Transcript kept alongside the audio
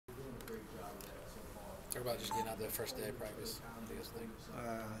Talk about just getting out there first day of practice. Biggest thing.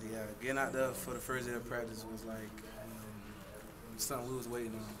 Yeah, getting out there for the first day of practice was like something we was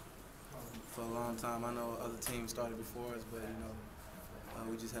waiting on for a long time. I know other teams started before us, but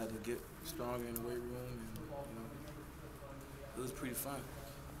we just had to get stronger in the weight room, and it was pretty fun.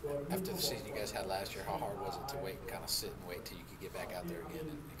 After the season you guys had last year, how hard was it to wait and kind of sit and wait till you could get back out there again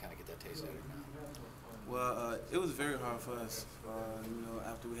and kind of get that taste out of your mouth? Well, it was very hard for us.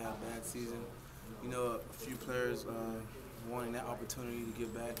 After we had a bad season, a few players wanting that opportunity to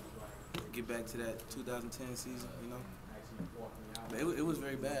get back to that 2010 season. But it was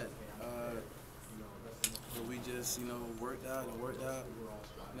very bad. But we just worked out and worked out.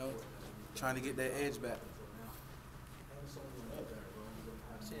 Trying to get that edge back.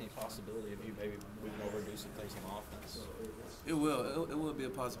 See any possibility of you maybe moving over and do some things on offense? It will. It will be a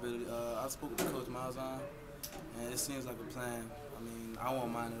possibility. I spoke to Coach Malzahn, and it seems like a plan. I mean, I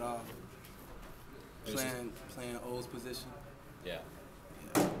won't mind at all. Playing O's position. Yeah.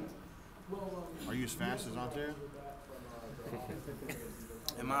 Are you as fast as Onterio?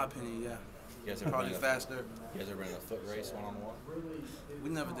 In my opinion, yeah. You guys ever Probably faster. You guys ever ran a foot race one-on-one? We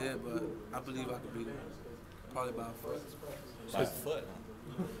never did, but I believe I could beat him. Probably by a foot. By a foot,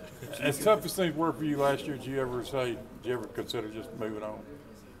 huh? As tough as things were for you last year, did you ever consider just moving on?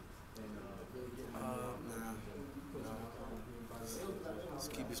 Nah.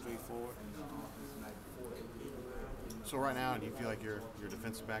 Just keep it straightforward. So right now, do you feel like you're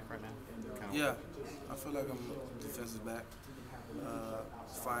defensive back right now? Yeah, I feel like I'm defensive back,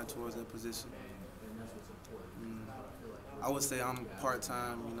 flying towards that position. I would say I'm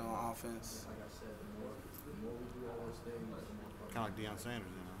part-time, on offense. Kind of like Deion Sanders,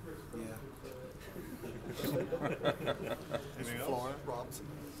 Yeah. Mr. Florida, Robenson.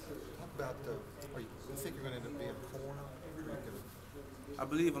 Talk about, you think you're going to end up being a corner? I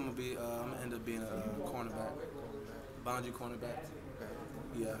believe I'm gonna end up being a cornerback, boundary cornerback.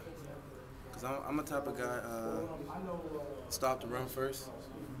 Yeah, because I'm a type of guy stop to run first.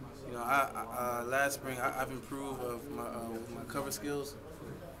 Last spring I've improved of my cover skills,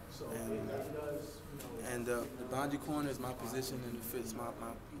 and the boundary corner is my position and it fits my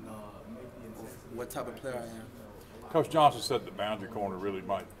what type of player I am. Coach Johnson said the boundary corner really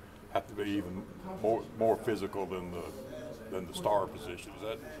might have to be even more physical than the star position.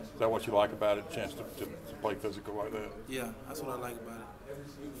 Is that what you like about it? A chance to play physical like that? Yeah, that's what I like about it.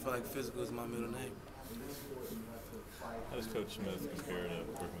 I feel like physical is my middle name. How does Coach Smith compare to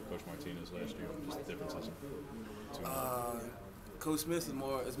working with Coach Martinez last year? Just the differences between Coach Smith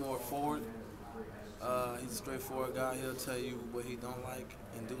is more forward. He's a straightforward guy. He'll tell you what he don't like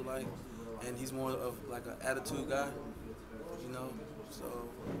and do like, and he's more of like an attitude guy. So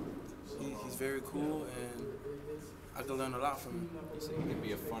he's very cool, and I can learn a lot from him. You said he can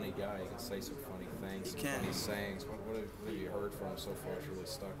be a funny guy. He can say some funny things, some funny sayings. What have you heard from him so far that's really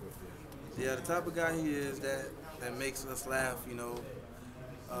stuck with you? Yeah, the type of guy he is that makes us laugh.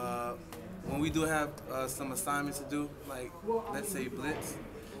 When we do have some assignments to do, like let's say blitz,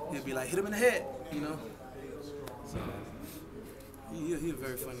 he'll be like, hit him in the head, So he's a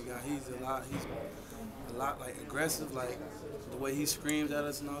very funny guy. He's a lot like aggressive, like the way he screams at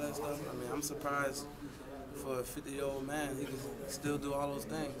us and all that stuff. I mean, I'm surprised for a 50-year-old man, he can still do all those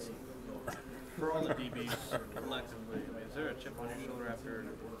things. For all the DBs collectively, is there a chip on your shoulder after,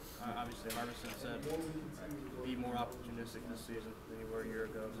 obviously Robenson said, be more opportunistic this season than you were a year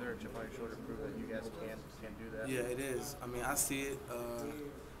ago? Is there a chip on your shoulder to prove that you guys can do that? Yeah, it is. I mean, I see it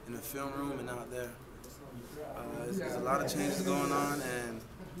in the film room and out there. There's a lot of changes going on, and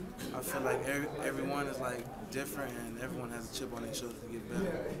I feel like everyone is like different, and everyone has a chip on their shoulder to get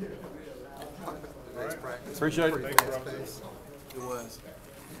better. Appreciate it. It was.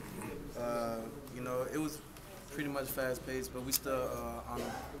 It was pretty much fast-paced, but we still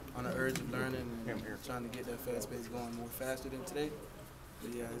on the urge of learning and trying to get that fast pace going more faster than today.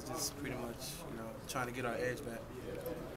 But yeah, it's just pretty much trying to get our edge back.